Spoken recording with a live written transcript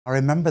I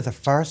remember the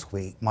first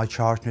week my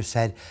charge nurse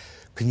said,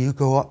 "Can you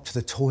go up to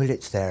the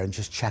toilets there and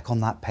just check on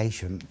that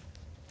patient?"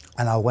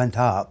 And I went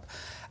up,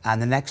 and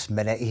the next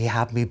minute he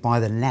had me by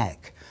the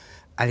neck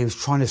and he was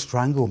trying to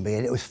strangle me,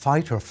 and it was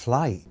fight or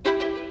flight.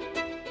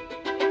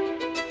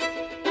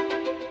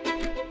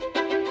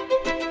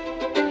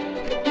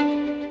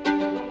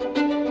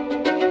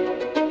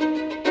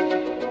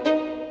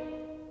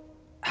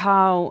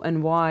 How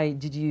and why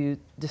did you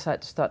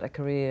decide to start a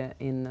career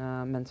in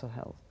mental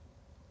health?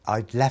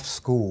 I'd left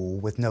school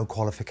with no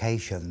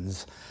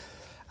qualifications,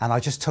 and I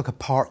just took a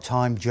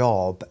part-time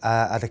job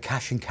at a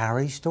cash and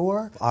carry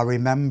store. I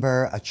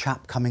remember a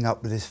chap coming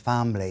up with his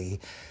family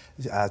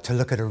to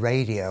look at a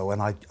radio, and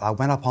I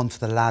went up onto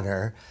the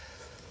ladder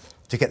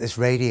to get this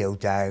radio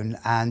down,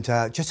 and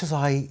just as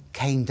I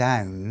came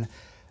down,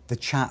 the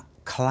chap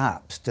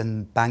collapsed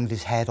and banged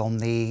his head on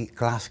the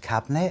glass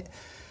cabinet,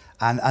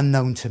 and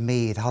unknown to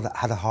me, he'd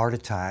had a heart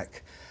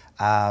attack,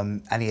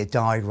 and he had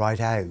died right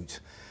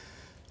out.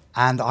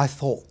 And I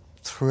thought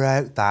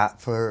throughout that,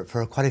 for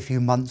quite a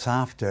few months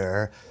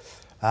after,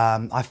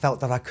 I felt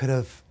that I could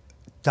have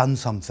done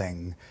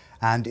something.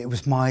 And it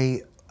was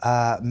my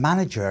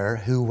manager,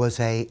 who was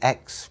a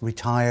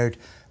ex-retired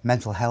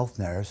mental health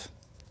nurse,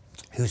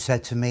 who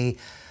said to me,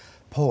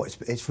 "Paul,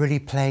 it's really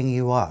playing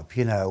you up,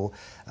 you know.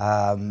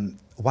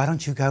 Why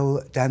don't you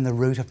go down the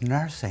route of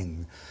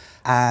nursing?"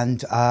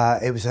 And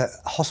it was a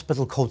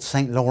hospital called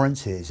St.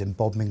 Lawrence's in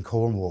Bodmore,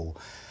 Cornwall.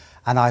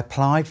 And I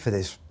applied for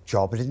this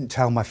job. I didn't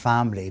tell my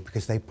family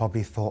because they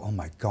probably thought, "Oh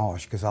my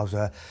gosh," because I was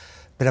a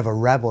bit of a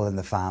rebel in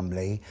the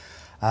family.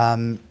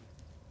 And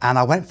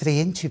I went for the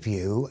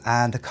interview,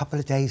 and a couple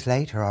of days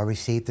later I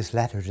received this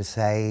letter to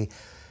say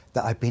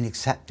that I'd been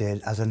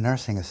accepted as a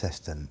nursing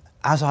assistant.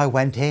 As I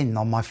went in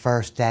on my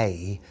first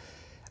day,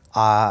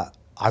 I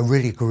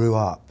really grew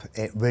up.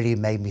 It really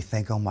made me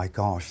think, oh my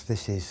gosh,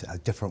 this is a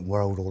different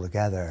world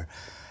altogether.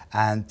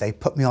 And they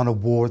put me on a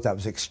ward that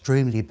was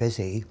extremely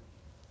busy.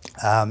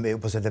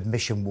 It was an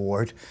admission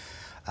ward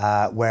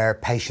where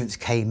patients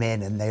came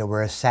in and they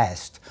were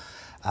assessed.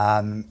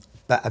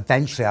 But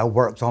eventually I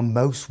worked on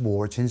most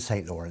wards in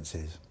St.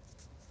 Lawrence's.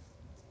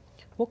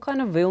 What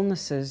kind of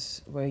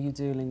illnesses were you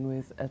dealing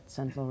with at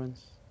St.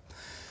 Lawrence?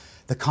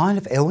 The kind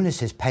of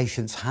illnesses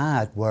patients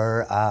had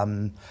were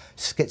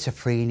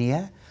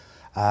schizophrenia,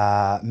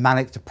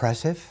 manic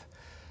depressive,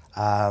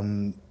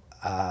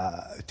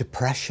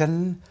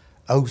 depression,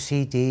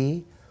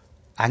 OCD,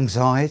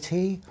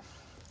 anxiety,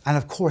 and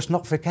of course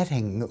not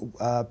forgetting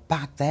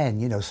back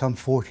then, you know, some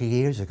 40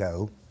 years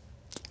ago,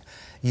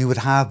 you would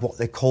have what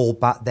they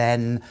called back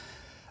then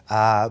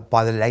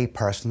by the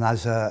layperson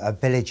as a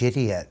village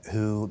idiot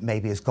who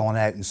maybe has gone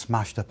out and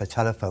smashed up a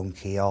telephone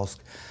kiosk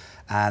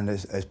and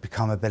has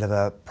become a bit of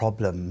a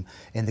problem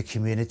in the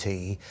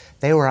community.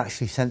 They were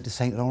actually sent to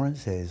St.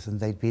 Lawrence's,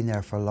 and they'd been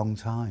there for a long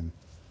time.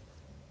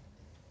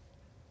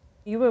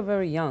 You were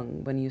very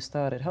young when you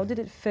started. How did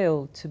it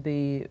feel to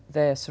be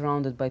there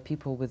surrounded by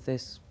people with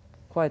this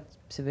quite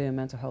severe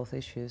mental health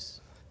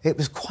issues? It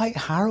was quite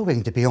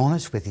harrowing, to be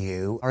honest with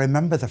you. I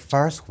remember the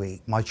first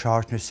week my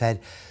charge nurse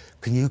said,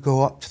 "Can you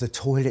go up to the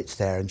toilets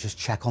there and just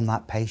check on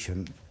that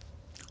patient?"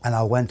 And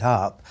I went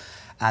up,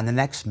 and the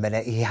next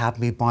minute he had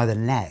me by the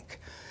neck,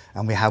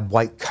 and we had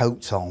white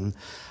coats on,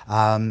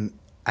 and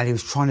he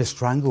was trying to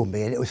strangle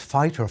me, and it was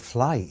fight or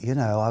flight, you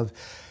know.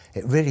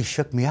 It really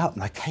shook me up,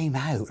 and I came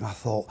out and I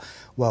thought,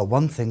 well,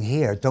 one thing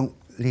here, don't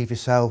leave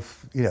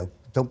yourself, you know,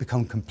 don't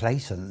become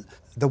complacent.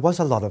 There was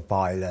a lot of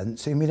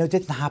violence. I mean, it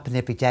didn't happen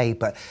every day,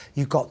 but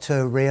you got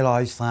to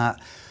realise that,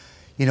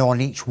 you know,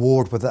 on each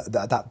ward with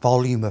that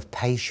volume of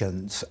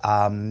patients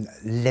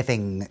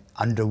living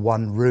under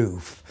one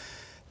roof,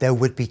 there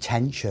would be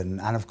tension.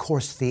 And of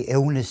course the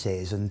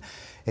illnesses, and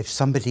if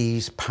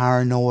somebody's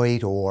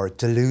paranoid or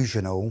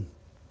delusional,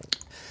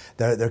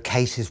 there are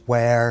cases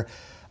where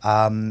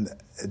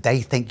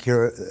they think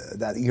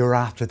that you're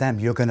after them,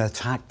 you're going to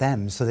attack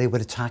them, so they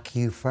would attack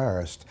you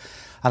first.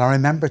 And I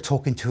remember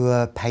talking to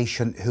a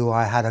patient who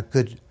I had a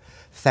good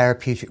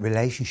therapeutic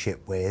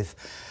relationship with,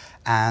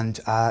 and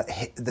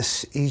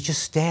he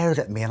just stared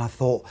at me, and I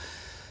thought,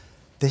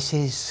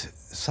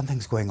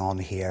 something's going on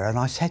here. And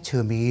I said to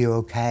him, "Are you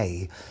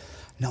okay?"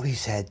 "No," he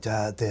said,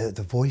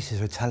 the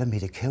voices are telling me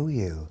to kill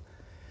you.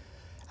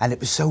 And it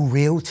was so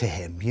real to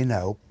him, you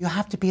know. You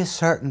have to be a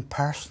certain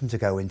person to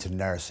go into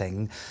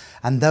nursing,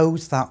 and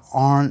those that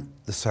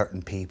aren't the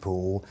certain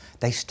people,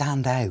 they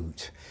stand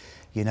out,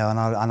 you know.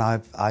 And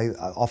I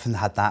often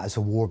had that as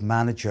a ward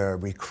manager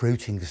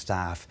recruiting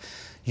staff.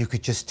 You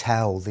could just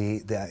tell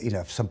you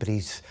know, if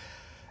somebody's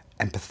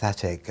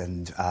empathetic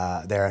and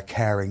they're a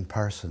caring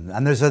person.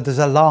 And there's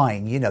a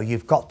line, you know,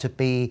 you've got to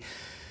be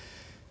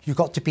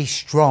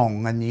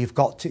strong, and you've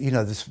got to, you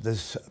know,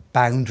 there's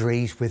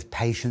boundaries with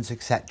patients,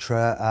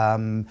 etc.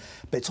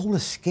 But it's all a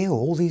skill.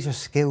 All these are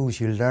skills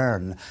you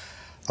learn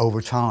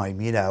over time,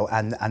 you know,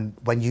 and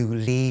when you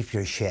leave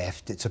your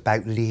shift, it's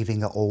about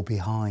leaving it all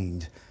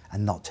behind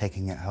and not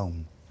taking it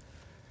home.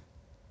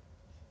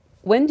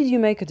 When did you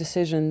make a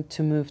decision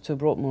to move to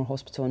Broadmore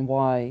Hospital, and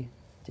why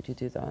did you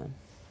do that?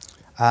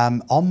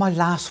 On my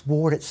last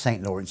ward at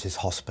St Lawrence's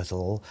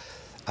Hospital,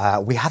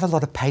 we had a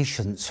lot of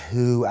patients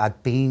who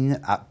had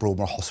been at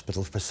Broadmore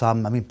Hospital for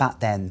some, I mean, back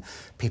then,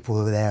 people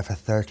were there for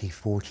 30,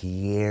 40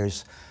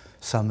 years,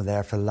 some are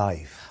there for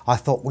life. I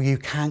thought, well, you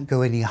can't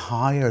go any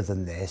higher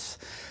than this.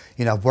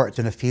 You know, I've worked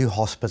in a few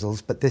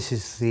hospitals, but this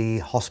is the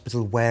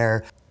hospital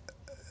where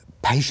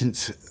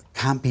patients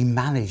can't be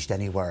managed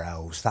anywhere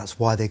else. That's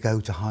why they go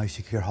to high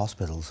secure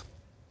hospitals.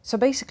 So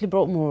basically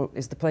Broadmore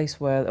is the place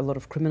where a lot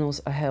of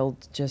criminals are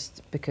held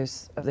just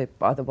because they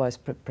otherwise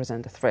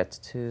present a threat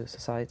to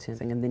society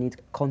and they need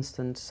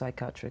constant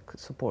psychiatric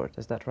support.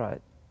 Is that right?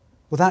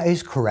 Well, that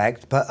is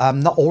correct, but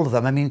not all of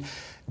them. I mean,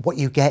 what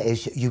you get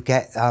is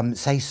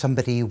say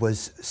somebody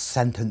was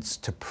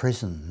sentenced to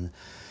prison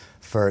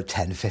for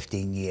 10,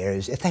 15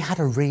 years. If they had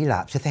a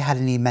relapse, if they had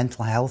any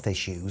mental health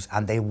issues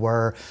and they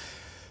were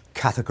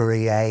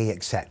category A,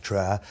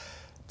 etc.,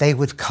 they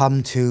would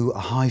come to a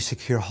high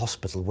secure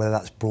hospital, whether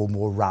that's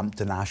Broadmore,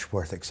 Rampton,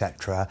 Ashworth,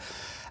 etc.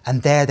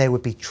 And there they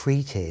would be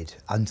treated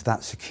under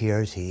that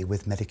security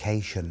with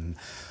medication.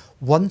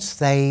 Once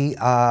they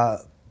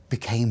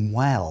became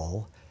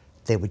well,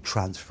 they would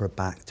transfer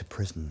back to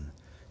prison.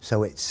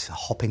 So it's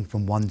hopping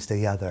from one to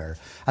the other.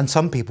 And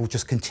some people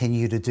just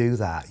continue to do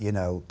that, you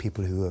know,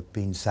 people who have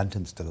been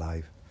sentenced to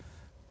life.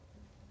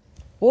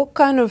 What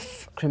kind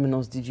of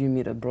criminals did you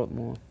meet at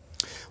Broadmore?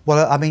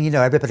 Well, I mean, you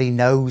know, everybody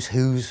knows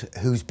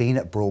who's been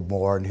at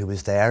Broadmore and who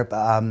was there,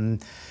 but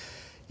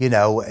you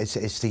know,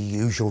 it's the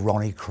usual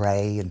Ronnie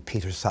Kray and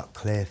Peter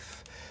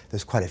Sutcliffe.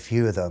 There's quite a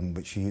few of them,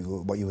 what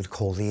you would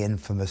call the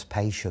infamous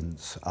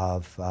patients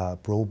of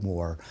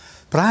Broadmore.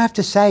 But I have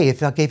to say,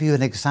 if I give you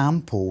an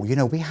example, you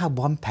know, we had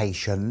one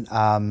patient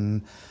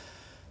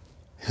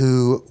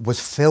who was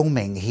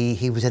filming.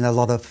 He was in a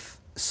lot of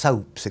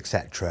soaps,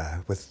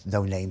 etc., with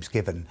no names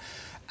given.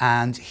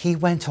 And he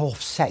went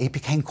off set, he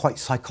became quite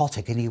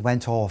psychotic and he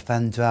went off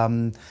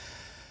and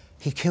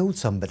he killed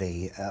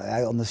somebody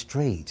out on the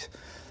street.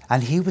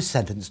 And he was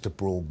sentenced to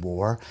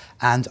Broadmore.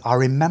 And I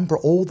remember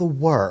all the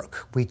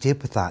work we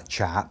did with that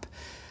chap.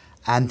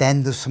 And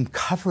then there's some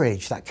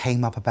coverage that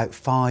came up about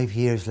 5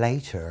 years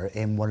later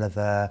in one of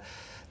the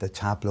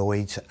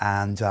tabloids.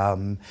 And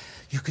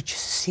you could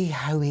just see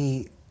how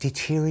he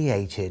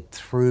deteriorated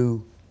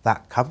through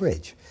that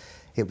coverage.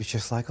 It was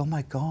just like, oh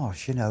my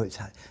gosh, you know,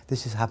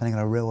 this is having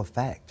a real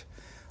effect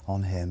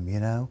on him, you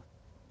know?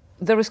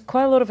 There is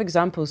quite a lot of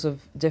examples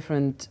of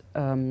different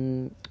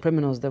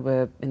criminals that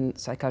were in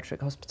psychiatric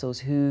hospitals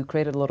who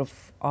created a lot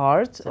of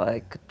art,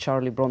 like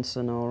Charlie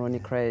Bronson or Ronnie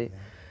Kray.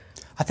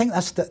 I think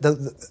that's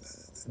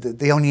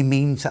the only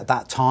means at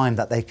that time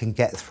that they can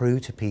get through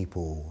to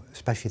people,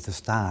 especially the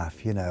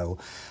staff, you know.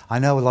 I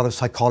know a lot of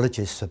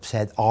psychologists have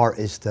said art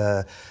is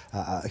a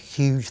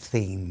huge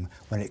theme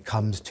when it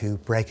comes to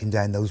breaking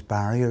down those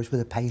barriers with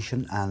a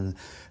patient and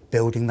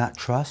building that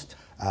trust.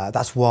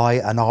 That's why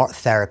an art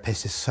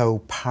therapist is so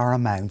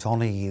paramount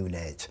on a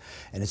unit,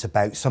 and it's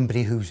about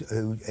somebody who,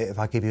 if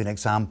I give you an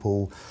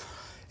example,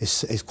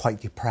 is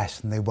quite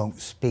depressed and they won't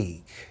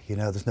speak, you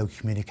know, there's no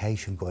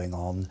communication going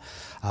on.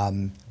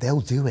 They'll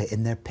do it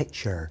in their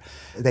picture.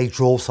 They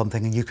draw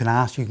something and you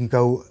can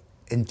go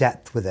in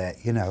depth with it,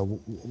 you know,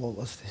 what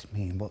does this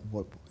mean?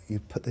 What you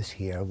put this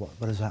here, what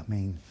does that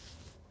mean?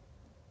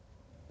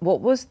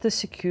 What was the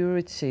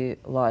security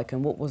like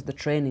and what was the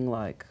training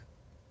like?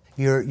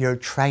 You're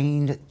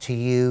trained to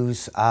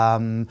use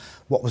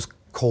what was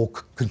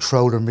called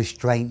control and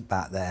restraint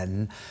back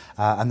then,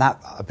 and that,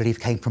 I believe,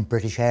 came from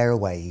British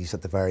Airways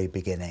at the very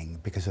beginning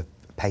because of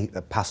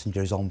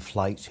passengers on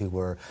flights who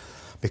were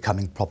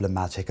becoming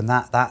problematic, and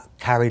that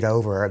carried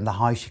over, and the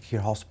high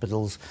secure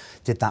hospitals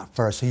did that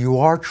first. So you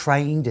are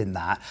trained in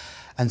that,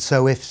 and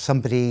so if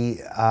somebody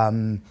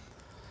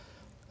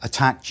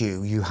attacked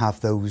you, you have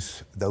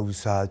those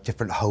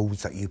different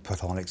holds that you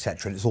put on,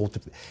 etc. And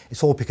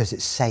it's all because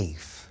it's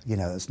safe, you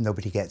know,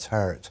 nobody gets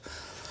hurt.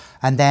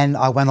 And then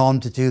I went on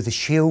to do the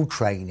shield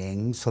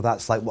training, so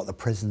that's like what the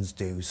prisons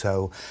do.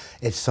 So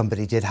if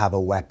somebody did have a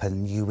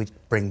weapon, you would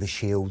bring the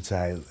shields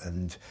out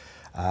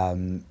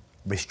and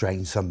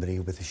restrain somebody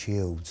with the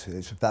shields.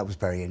 That was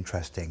very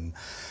interesting.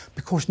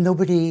 Because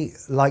nobody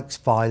likes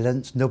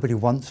violence, nobody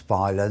wants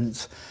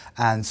violence,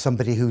 and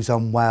somebody who's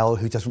unwell,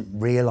 who doesn't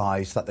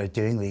realise that they're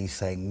doing these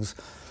things,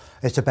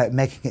 it's about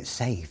making it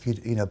safe,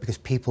 you know, because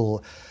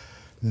people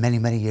many,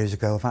 many years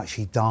ago have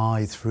actually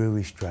died through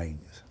restraint.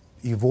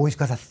 You've always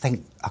got to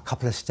think a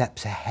couple of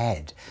steps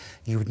ahead.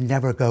 You would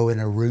never go in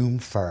a room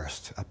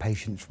first, a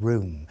patient's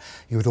room.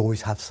 You would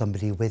always have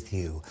somebody with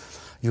you.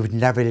 You would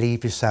never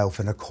leave yourself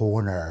in a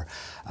corner.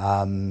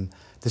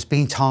 There's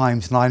been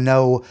times, and I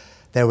know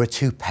there were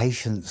two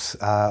patients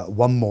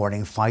one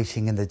morning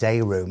fighting in the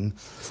day room,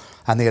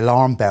 and the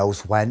alarm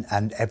bells went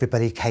and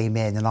everybody came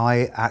in, and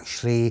I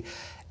actually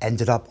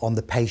ended up on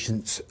the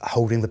patient's,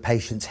 holding the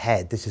patient's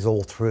head. This is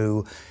all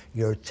through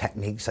your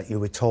techniques that you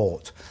were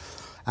taught.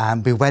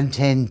 And we went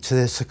into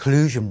the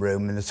seclusion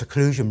room, and the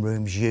seclusion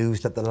room's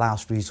used at the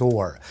last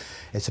resort.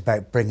 It's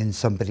about bringing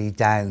somebody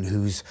down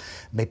who's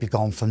maybe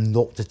gone from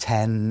 0 to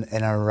 10 in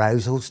an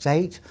arousal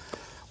state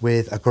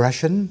with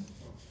aggression.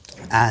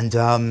 And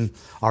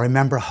I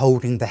remember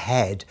holding the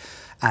head,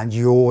 and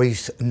you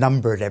always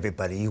numbered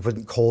everybody. You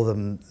wouldn't call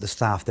them, the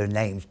staff, their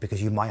names,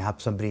 because you might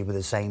have somebody with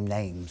the same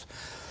names.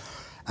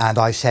 And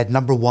I said,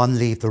 number 1,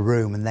 leave the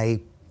room, and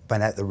they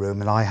went out the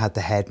room, and I had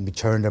the head, and we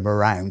turned them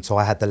around, so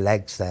I had the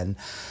legs then.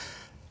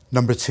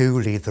 Number 2,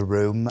 leave the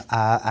room,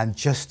 and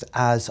just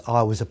as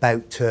I was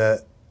about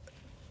to,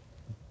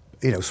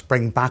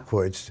 spring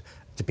backwards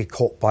to be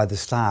caught by the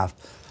staff,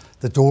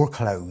 the door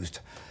closed.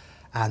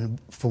 And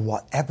for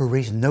whatever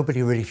reason,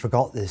 nobody really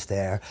forgot this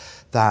there,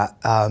 that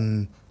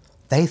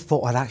they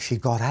thought I'd actually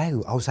got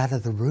out. I was out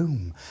of the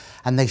room.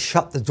 And they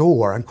shut the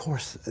door. And of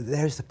course,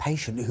 there's the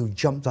patient who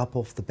jumped up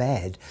off the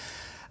bed.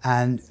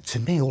 And to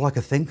me, all I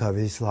could think of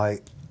is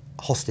like,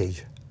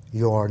 hostage.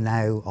 You're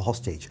now a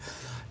hostage.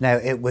 Now,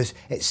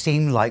 it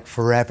seemed like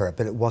forever,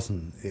 but it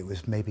wasn't. It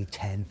was maybe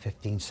 10,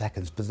 15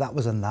 seconds. But that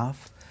was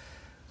enough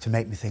to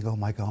make me think, oh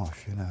my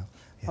gosh, Yeah.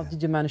 How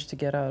did you manage to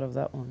get out of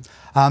that one?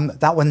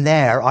 That one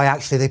there,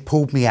 they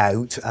pulled me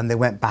out and they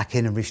went back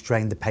in and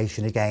restrained the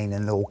patient again,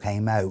 and they all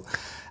came out.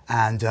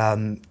 And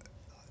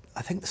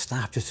I think the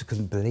staff just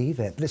couldn't believe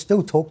it, but it's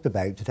still talked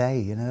about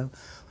today,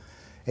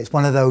 It's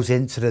one of those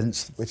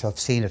incidents, which I've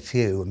seen a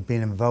few and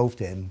been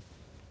involved in,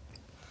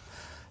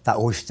 that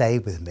always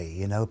stayed with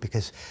me,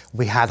 because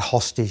we had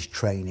hostage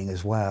training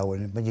as well.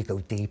 And when you go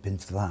deep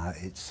into that,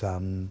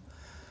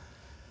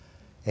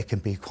 it can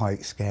be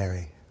quite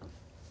scary.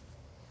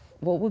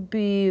 What would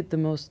be the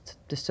most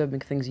disturbing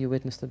things you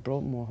witnessed at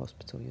Broadmore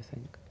Hospital, you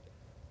think?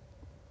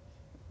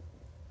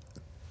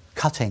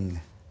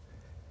 Cutting.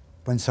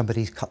 When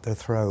somebody's cut their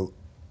throat.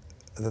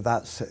 It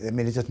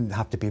doesn't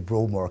have to be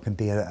Broadmore, it can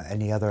be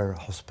any other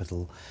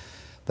hospital.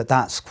 But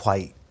that's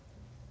quite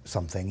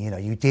something,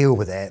 you deal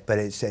with it, but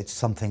it's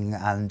something,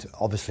 and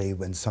obviously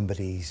when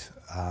somebody's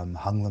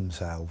hung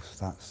themselves,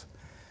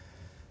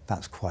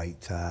 that's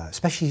quite,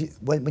 especially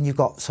when you've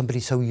got somebody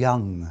so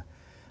young.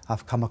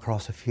 I've come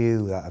across a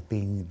few that have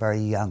been very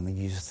young, and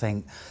you just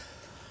think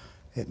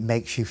it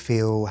makes you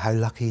feel how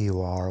lucky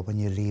you are when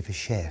you leave a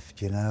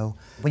shift,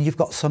 When you've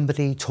got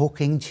somebody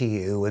talking to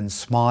you and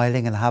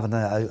smiling and having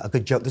a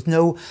good joke, there's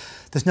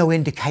no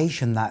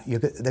indication that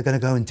they're going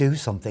to go and do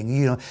something.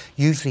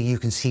 Usually you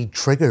can see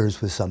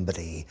triggers with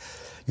somebody.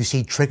 You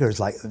see triggers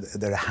like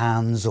their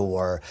hands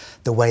or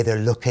the way they're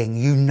looking.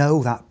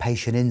 That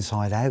patient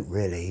inside out,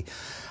 really.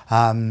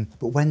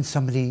 But when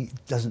somebody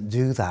doesn't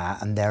do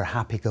that and they're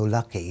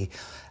happy-go-lucky,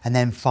 and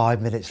then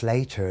 5 minutes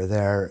later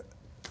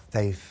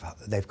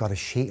they've got a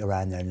sheet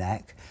around their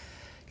neck,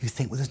 you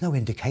think, well, there's no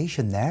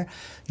indication there.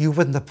 You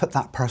wouldn't have put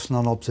that person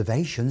on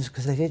observations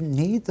because they didn't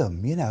need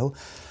them,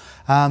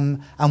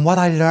 And what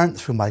I learned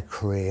through my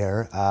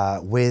career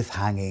with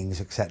hangings,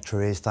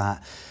 etc., is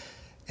that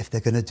if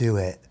they're going to do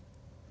it,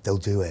 they'll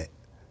do it.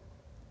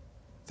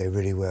 They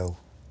really will.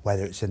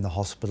 Whether it's in the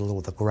hospital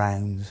or the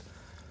grounds,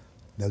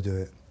 they'll do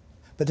it.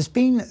 But there's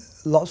been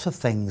lots of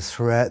things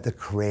throughout the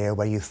career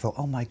where you thought,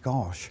 oh my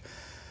gosh,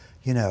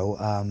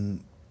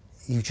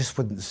 you just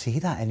wouldn't see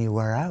that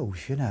anywhere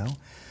else,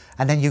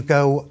 And then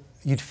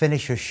you'd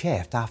finish your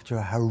shift after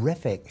a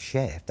horrific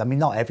shift.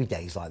 Not every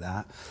day's like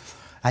that.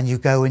 And you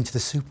go into the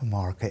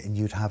supermarket and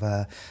you'd have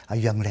a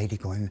young lady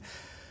going,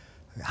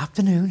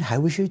 afternoon, how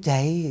was your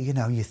day?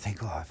 You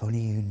think, oh, if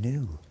only you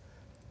knew.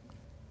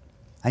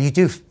 And you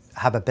do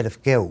have a bit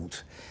of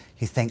guilt.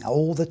 You think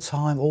all the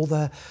time, all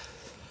the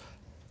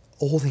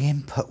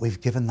input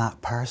we've given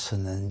that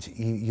person, and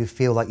you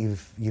feel like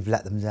you've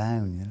let them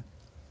down.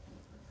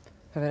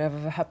 Have it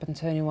ever happened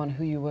to anyone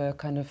who you were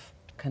kind of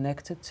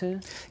connected to?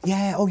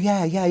 Yeah, oh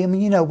yeah.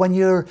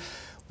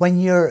 When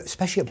you're,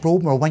 especially at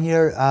Broadmore, when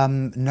you're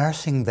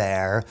nursing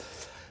there,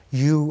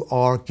 you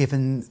are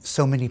given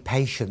so many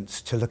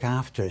patients to look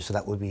after. So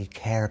that would be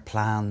care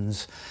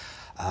plans,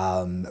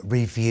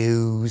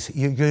 reviews.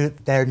 You're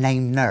their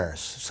named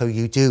nurse, so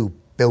you do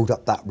build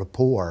up that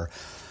rapport.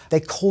 They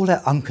call it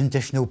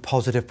unconditional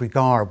positive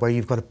regard, where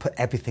you've got to put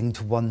everything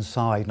to one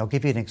side. And I'll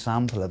give you an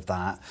example of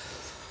that.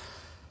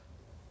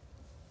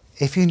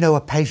 If you know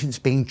a patient's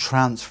being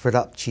transferred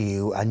up to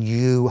you and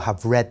you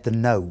have read the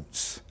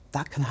notes,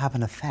 that can have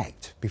an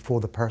effect before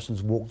the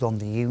person's walked on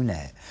the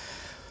unit.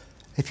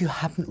 If you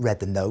haven't read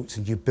the notes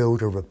and you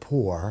build a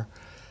rapport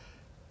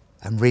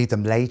and read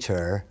them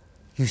later,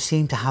 you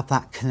seem to have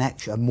that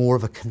connection, more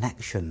of a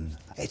connection.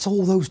 It's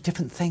all those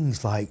different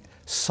things, like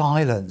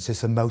silence is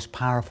the most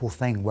powerful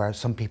thing, where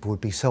some people would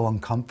be so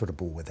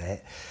uncomfortable with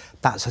it.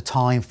 That's a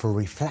time for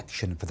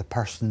reflection, for the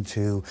person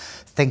to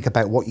think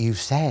about what you've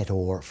said,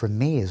 or for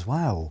me as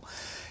well.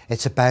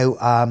 It's about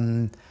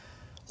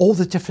all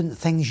the different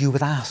things you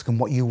would ask and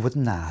what you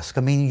wouldn't ask.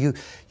 You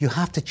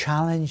have to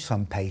challenge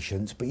some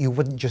patients, but you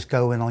wouldn't just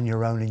go in on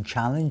your own and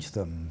challenge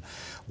them,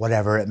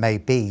 whatever it may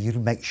be.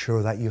 You'd make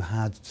sure that you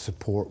had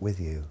support with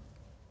you.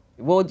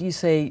 What would you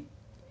say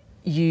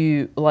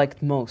you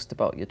liked most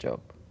about your job?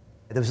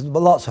 There was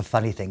lots of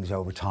funny things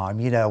over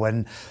time,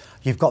 and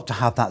you've got to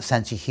have that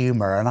sense of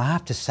humour. And I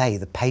have to say,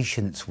 the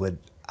patients would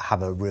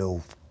have a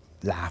real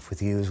laugh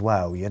with you as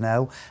well,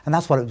 and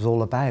that's what it was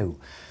all about.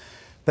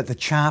 But the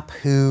chap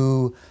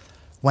who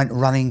went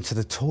running to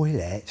the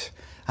toilet,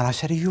 and I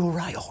said, "Are you all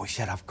right?" "Oh," he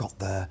said, "I've got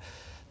the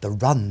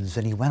runs,"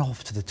 and he went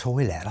off to the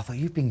toilet, and I thought,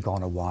 "You've been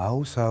gone a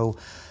while." So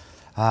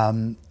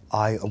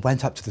I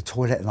went up to the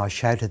toilet and I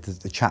shouted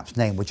the chap's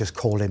name. We just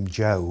call him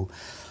Joe.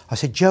 I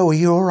said, "Joe, are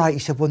you all right?" He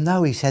said, "Well,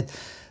 no." He said,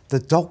 "The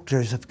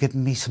doctors have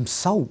given me some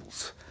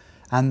salts,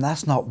 and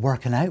that's not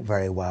working out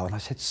very well." And I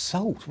said,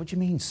 "Salts? What do you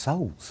mean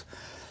salts?"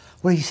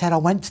 Well, he said, "I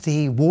went to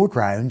the ward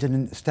round, and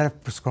instead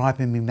of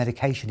prescribing me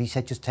medication, he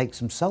said, just take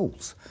some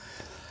salts."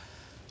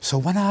 So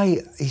when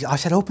I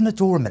said, "Open the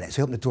door a minute." So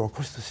he opened the door. Of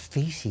course, there's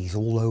feces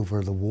all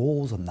over the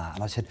walls and that.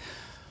 And I said,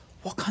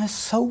 "What kind of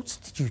salts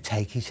did you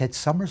take?" He said,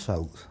 "Summer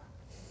salts."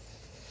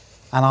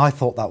 And I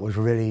thought that was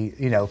really,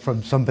 you know,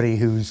 from somebody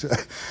who's,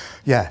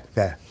 yeah.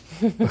 Yeah.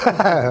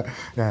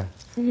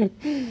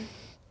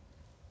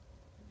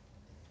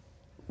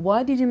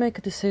 Why did you make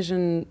a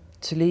decision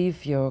to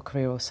leave your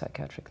career as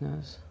psychiatric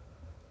nurse?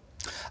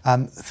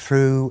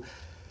 Through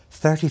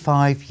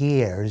 35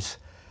 years,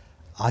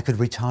 I could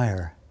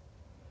retire.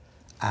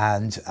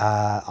 And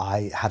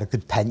I had a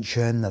good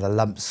pension and a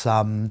lump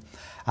sum,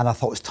 and I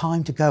thought it was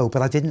time to go,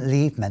 but I didn't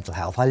leave mental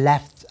health. I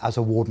left as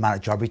a ward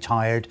manager. I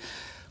retired,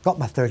 got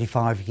my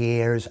 35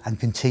 years, and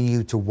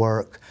continued to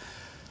work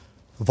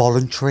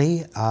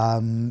voluntary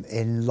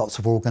in lots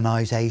of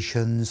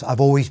organisations.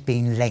 I've always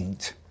been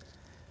linked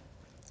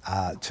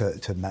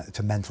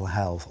to mental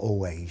health,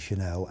 always, you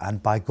know,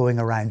 and by going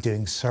around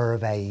doing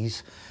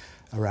surveys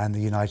around the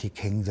United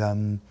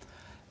Kingdom,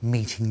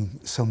 meeting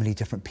so many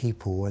different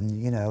people,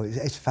 and you know,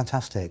 it's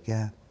fantastic.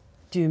 Yeah.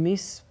 Do you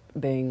miss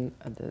being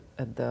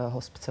at the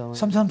hospital?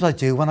 Sometimes I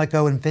do. When I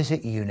go and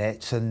visit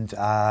units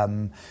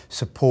and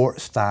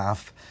support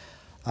staff,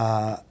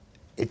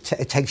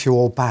 it takes you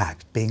all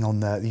back being on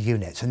the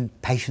units, and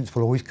patients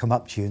will always come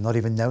up to you not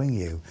even knowing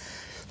you,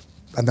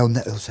 and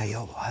they'll say,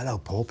 "Oh, hello,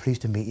 Paul,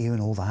 pleased to meet you,"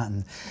 and all that,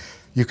 and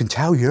you can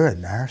tell you're a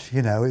nurse.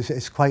 You know,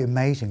 it's quite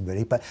amazing,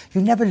 really. But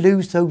you never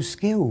lose those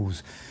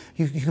skills.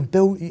 You can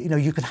build, you know,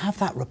 you can have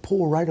that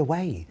rapport right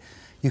away.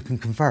 You can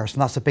converse,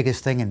 and that's the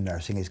biggest thing in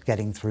nursing, is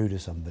getting through to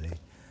somebody.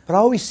 But I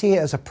always see it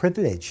as a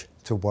privilege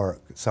to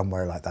work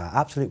somewhere like that,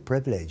 absolute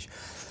privilege.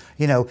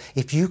 You know,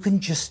 if you can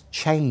just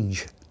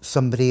change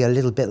somebody a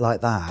little bit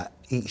like that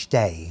each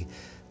day,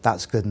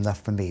 that's good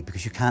enough for me,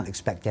 because you can't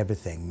expect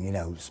everything, you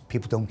know,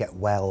 people don't get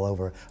well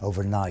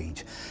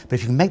overnight. But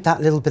if you can make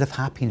that little bit of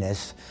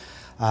happiness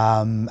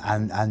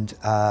and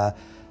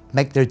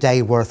make their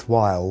day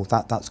worthwhile,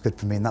 that's good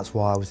for me, and that's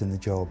why I was in the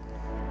job.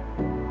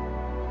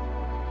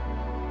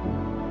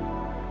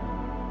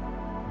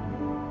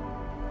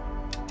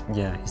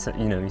 Yeah, he said,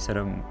 you're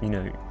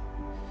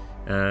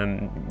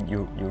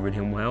really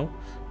unwell,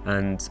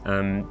 and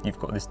you've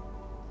got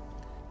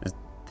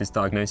this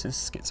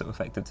diagnosis,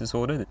 schizoaffective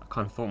disorder. I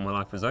kind of thought my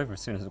life was over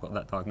as soon as I got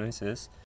that diagnosis.